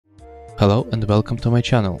Hello and welcome to my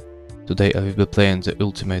channel. Today I will be playing the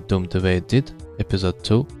Ultimate Doom the way it did, Episode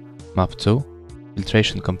 2, Map 2,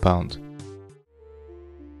 Filtration Compound.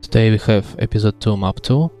 Today we have Episode 2, Map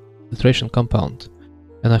 2, Filtration Compound.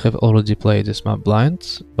 And I have already played this map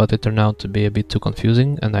blind, but it turned out to be a bit too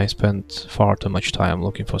confusing and I spent far too much time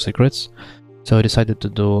looking for secrets, so I decided to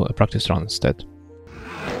do a practice run instead.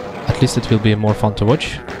 At least it will be more fun to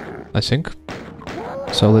watch, I think.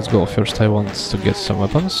 So let's go. First I want to get some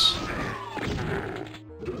weapons.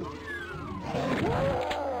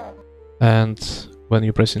 And when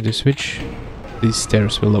you press in this switch, these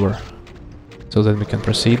stairs will lower. So then we can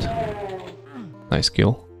proceed. Nice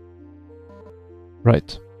kill.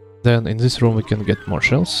 Right. Then in this room we can get more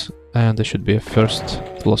shells, and there should be a first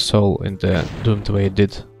lost soul in the Doom the way it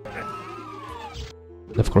did.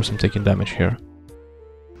 And of course I'm taking damage here.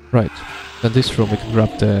 Right. Then this room we can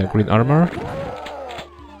grab the green armor.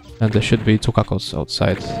 And there should be two cuckolds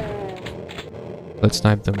outside. Let's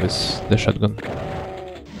snipe them with the shotgun.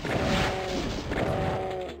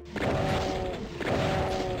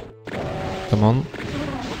 Come on.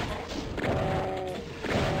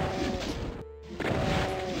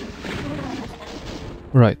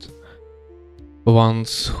 Right. For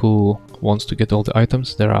ones who wants to get all the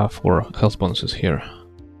items, there are 4 health bonuses here.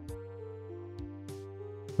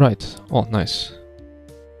 Right. Oh, nice.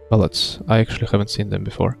 Bullets. I actually haven't seen them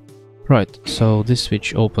before. Right, so this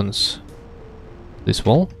switch opens this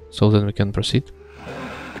wall, so then we can proceed.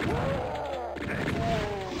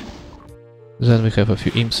 Then we have a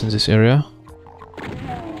few imps in this area.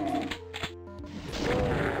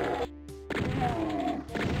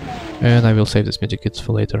 And I will save this medikit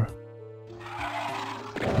for later.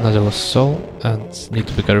 Another lost soul, and need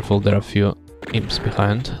to be careful, there are a few imps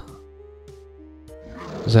behind.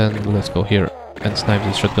 Then let's go here and snipe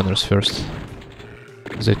these shotgunners first.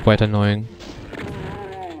 They're quite annoying.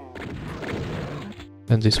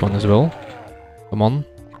 And this one as well. Come on,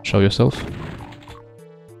 show yourself.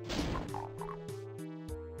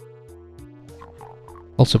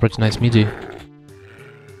 Also pretty nice midi.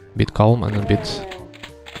 A bit calm and a bit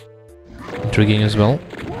intriguing as well.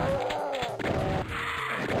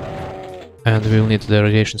 And we will need the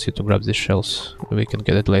radiation suit to grab these shells. We can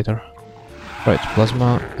get it later. Right,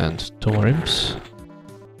 plasma and 2 more imps.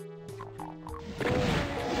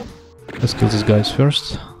 Let's kill these guys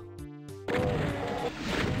first.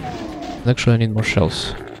 And actually I need more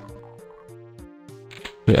shells.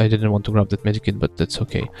 I didn't want to grab that medikit, but that's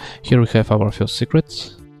okay. Here we have our first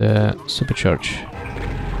secret, the supercharge.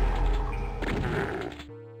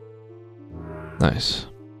 Nice.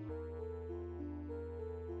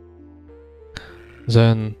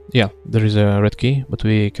 Then, yeah, there is a red key, but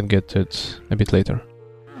we can get it a bit later.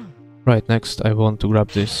 Right, next I want to grab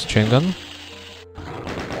this chain gun.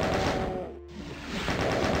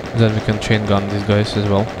 Then we can chain gun these guys as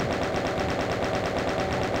well.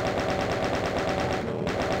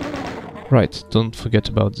 Right, don't forget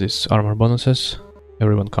about these armor bonuses.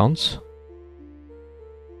 Everyone counts.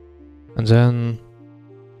 And then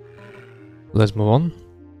let's move on.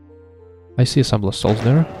 I see some lost souls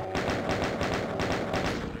there.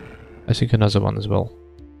 I think another one as well.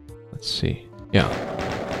 Let's see. Yeah.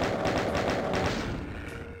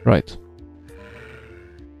 Right.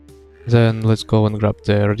 Then let's go and grab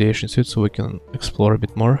the radiation suit so we can explore a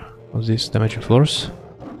bit more of these damaging floors.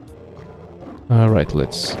 Right,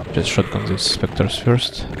 let's just shotgun these specters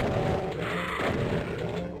first.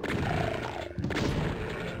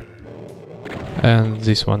 And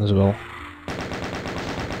this one as well.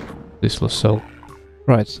 This lost cell.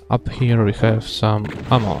 Right, up here we have some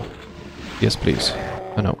ammo. Yes, please.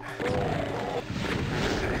 Oh no.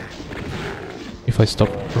 If I stop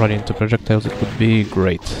running into projectiles, it would be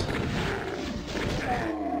great.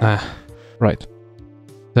 Ah, right.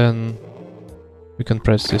 Then we can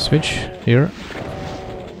press this switch here.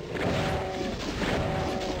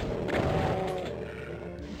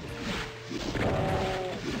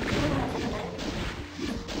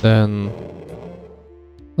 Then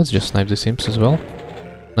let's just snipe the imps as well.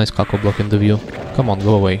 Nice cockle block in the view. Come on,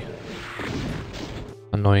 go away.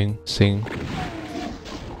 Annoying thing.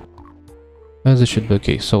 And this should be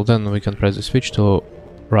okay. So then we can press the switch to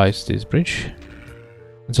rise this bridge.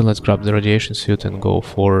 And then let's grab the radiation suit and go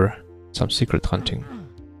for some secret hunting.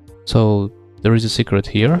 So there is a secret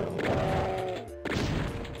here.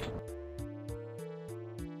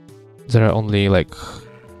 There are only like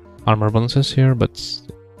armor bonuses here, but it's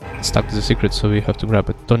stuck to the secret, so we have to grab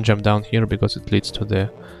it. Don't jump down here because it leads to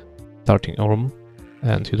the starting room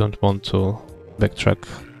and you don't want to backtrack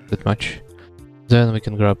that much. Then we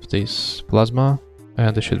can grab this plasma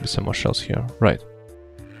and there should be some more shells here. Right.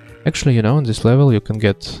 Actually, you know, in this level you can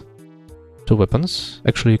get 2 weapons.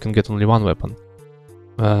 Actually, you can get only 1 weapon.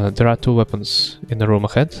 There are 2 weapons in the room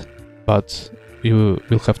ahead, but you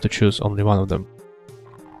will have to choose only one of them.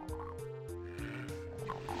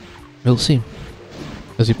 We'll see.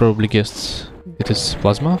 As you probably guessed, it is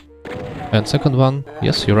plasma. And second one,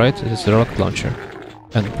 yes, you're right, it is the rocket launcher.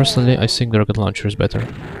 And personally, I think the rocket launcher is better.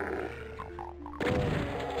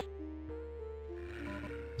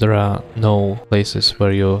 There are no places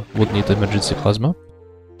where you would need emergency plasma.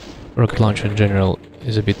 Rocket launcher in general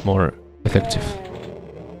is a bit more effective.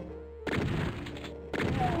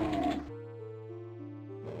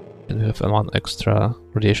 And we have one extra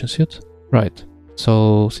radiation suit. Right,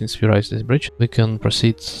 so since we raised this bridge, we can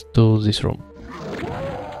proceed to this room.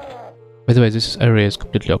 By the way, this area is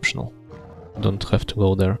completely optional. You don't have to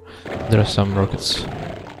go there. There are some rockets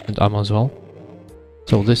and ammo as well.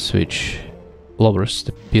 So this switch lowers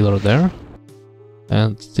the pillar there.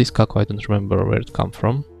 And this Kako, I don't remember where it come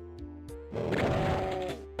from.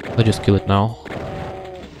 Let's just kill it now.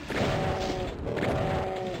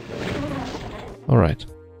 Alright.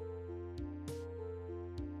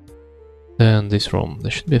 Then this room.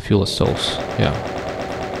 There should be a few souls. Yeah.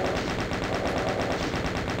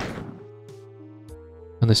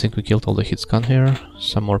 And I think we killed all the hit scan here.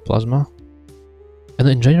 Some more plasma. And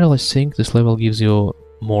in general, I think this level gives you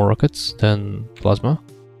more rockets than plasma.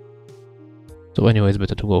 So anyway, it's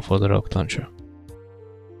better to go for the rocket launcher.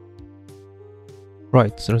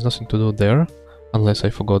 Right, there's nothing to do there, unless I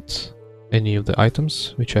forgot any of the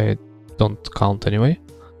items, which I don't count anyway.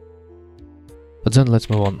 But then let's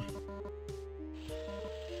move on.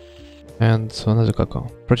 And another Kako.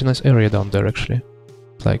 Pretty nice area down there actually.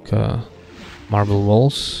 It's like marble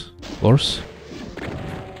walls, floors.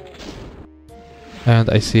 And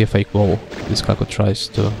I see a fake wall. This Kako tries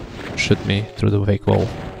to shoot me through the fake wall.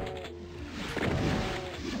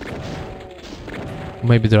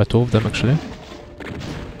 Maybe there are 2 of them actually.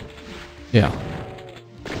 Yeah.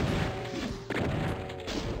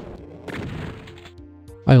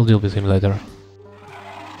 I'll deal with him later.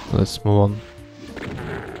 Let's move on.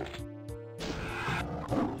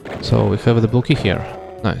 So we have the blue key here.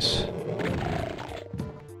 Nice.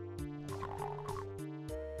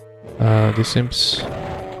 These imps...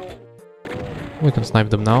 we can snipe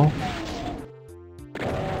them now.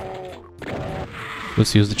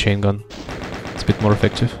 Let's use the chain gun. It's a bit more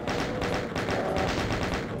effective.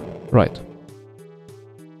 Right.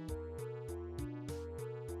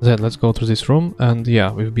 Then let's go through this room, and yeah,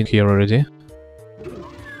 we've been here already.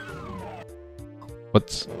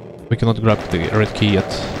 But we cannot grab the red key yet.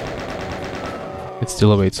 It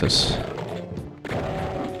still awaits us.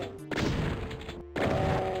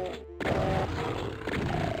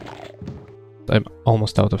 I'm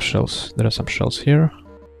almost out of shells. There are some shells here.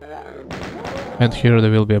 And here there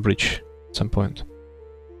will be a bridge at some point.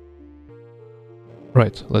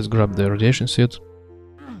 Right, let's grab the radiation suit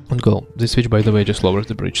and go. This switch, by the way, just lowers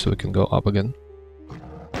the bridge so we can go up again.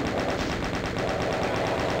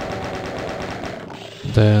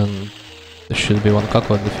 Then there should be one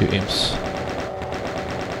Kako and a few imps.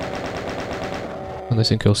 And I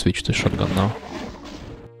think I'll switch to shotgun now.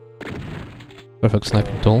 Perfect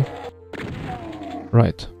sniping tool.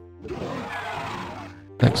 Right.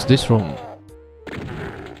 Next, this room.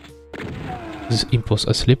 This imp was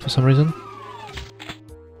asleep for some reason.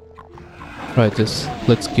 Right,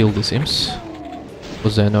 let's kill these imps.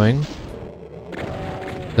 Was they annoying?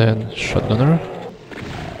 Then shotgunner.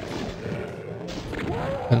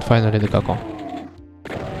 And finally the Kako.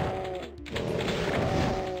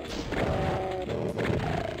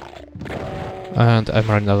 And I'm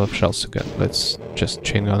running out of shells again. Let's just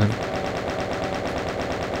chain gun him.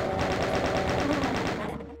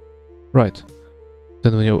 Right.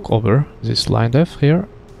 Then when you walk over this line depth here,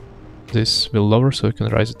 this will lower so you can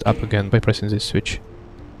raise it up again by pressing this switch.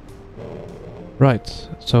 Right,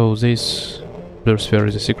 so this blue sphere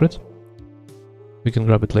is a secret. We can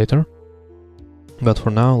grab it later. But for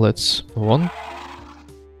now, let's move on.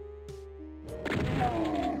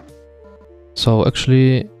 So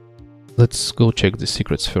actually, let's go check the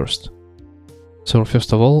secrets first. So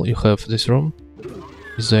first of all, you have this room,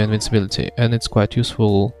 is the invincibility, and it's quite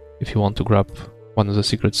useful if you want to grab one of the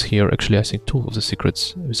secrets here. Actually, I think 2 of the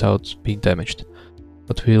secrets without being damaged.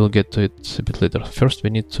 But we'll get to it a bit later. First, we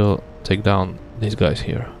need to take down these guys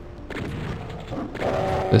here.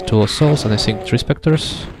 The 2 souls, and I think 3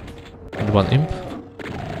 specters, and 1 imp.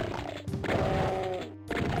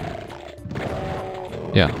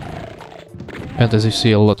 Yeah. And as you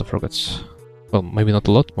see, a lot of rockets. Well, maybe not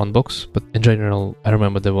a lot, 1 box, but in general, I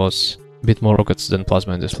remember there was a bit more rockets than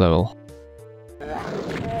plasma in this level.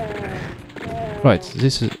 Right,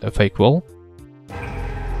 this is a fake wall.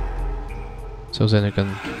 So then you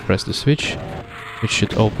can press the switch, which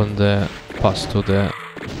should open the path to the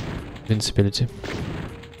invincibility.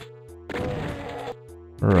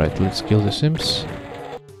 Right, let's kill the imps.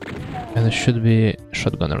 And there should be a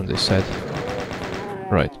shotgunner on this side.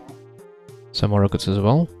 Right. Some more rockets as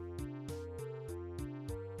well.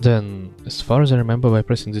 Then, as far as I remember, by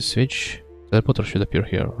pressing this switch, teleporter should appear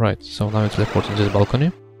here. Right, so now it's teleporting this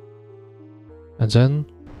balcony. And then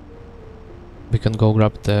we can go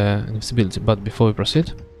grab the invincibility. But before we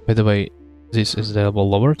proceed, by the way, this is the level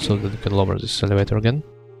lowered, so that we can lower this elevator again.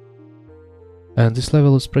 And this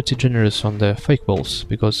level is pretty generous on the fake walls,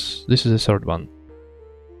 because this is the third one.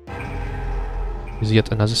 Is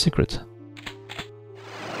yet another secret.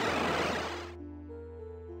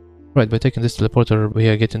 Right, by taking this teleporter we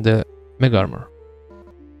are getting the mega armor.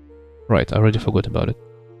 Right, I already forgot about it.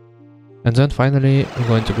 And then finally we're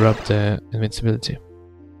going to grab the invincibility.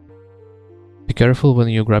 Be careful when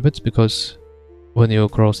you grab it, because when you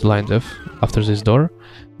cross the line F after this door,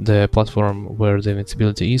 the platform where the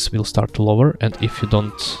invincibility is will start to lower, and if you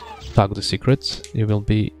don't tag the secret, you will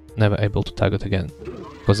be never able to tag it again.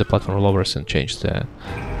 Because the platform lowers and changes the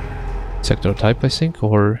sector type, I think,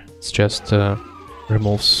 or it's just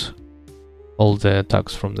removes all the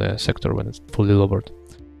tags from the sector when it's fully lowered.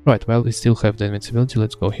 Right, well, we still have the invincibility,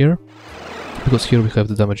 let's go here. Because here we have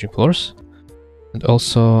the damaging floors. And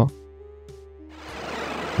also,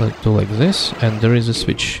 let's do like this, and there is a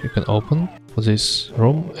switch you can open for this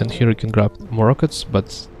room, and here you can grab more rockets,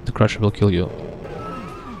 but the crusher will kill you.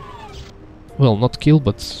 Well, not kill,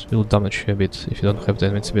 but will damage you a bit if you don't have the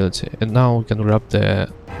invincibility. And now we can grab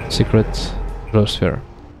the secret glow sphere.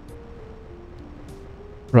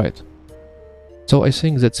 Right. So I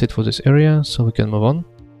think that's it for this area, so we can move on.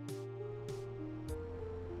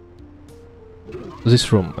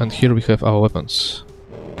 This room, and here we have our weapons.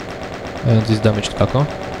 And this damaged Kako.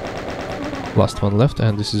 Last one left,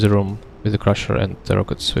 and this is the room with the crusher and the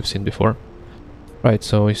rockets we've seen before. Right,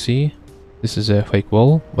 so we see this is a fake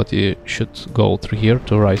wall, but you should go through here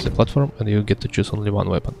to rise the platform, and you get to choose only one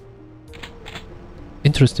weapon.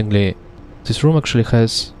 Interestingly, this room actually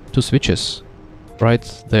has two switches,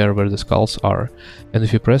 right there where the skulls are, and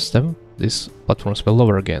if you press them, these platforms will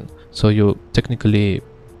lower again. So you technically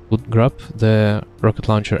would grab the rocket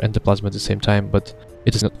launcher and the plasma at the same time, but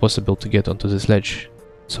it is not possible to get onto this ledge,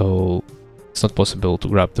 so it's not possible to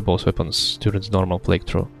grab the both weapons during the normal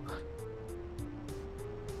playthrough.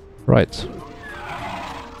 Right.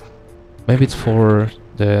 Maybe it's for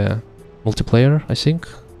the multiplayer, I think.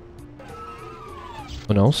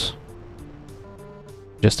 Who knows?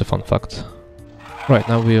 Just a fun fact. Right,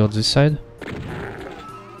 now we're on this side.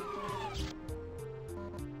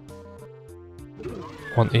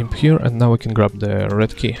 One imp here, and now we can grab the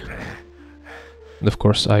red key. And of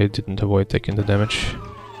course I didn't avoid taking the damage.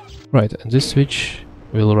 Right, and this switch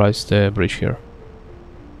will rise the bridge here.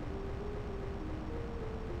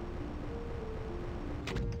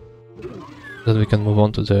 Then we can move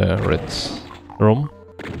on to the red room.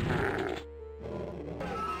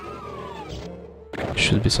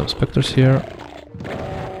 Should be some specters here.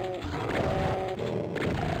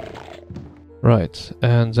 Right,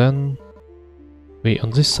 and then we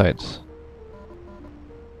on this side.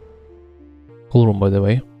 Cool room, by the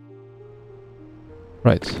way.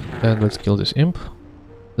 Right, and let's kill this imp.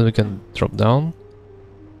 Then we can drop down.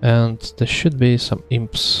 And there should be some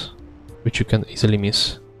imps which you can easily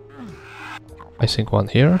miss. I think one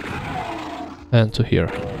here and two here,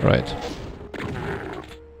 right.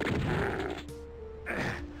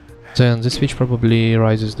 Then this switch probably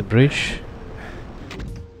rises the bridge.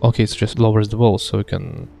 Okay, it just lowers the wall, so you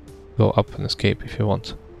can go up and escape if you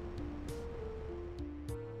want.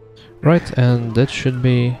 Right, and that should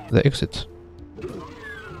be the exit.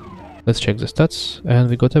 Let's check the stats, and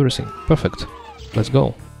we got everything. Perfect. Let's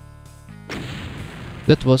go.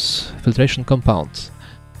 That was Filtration Compound.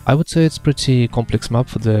 I would say it's pretty complex map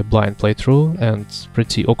for the blind playthrough, and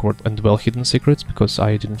pretty awkward and well hidden secrets, because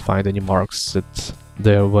I didn't find any marks that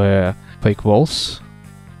there were fake walls.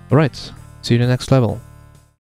 Alright, see you in the next level.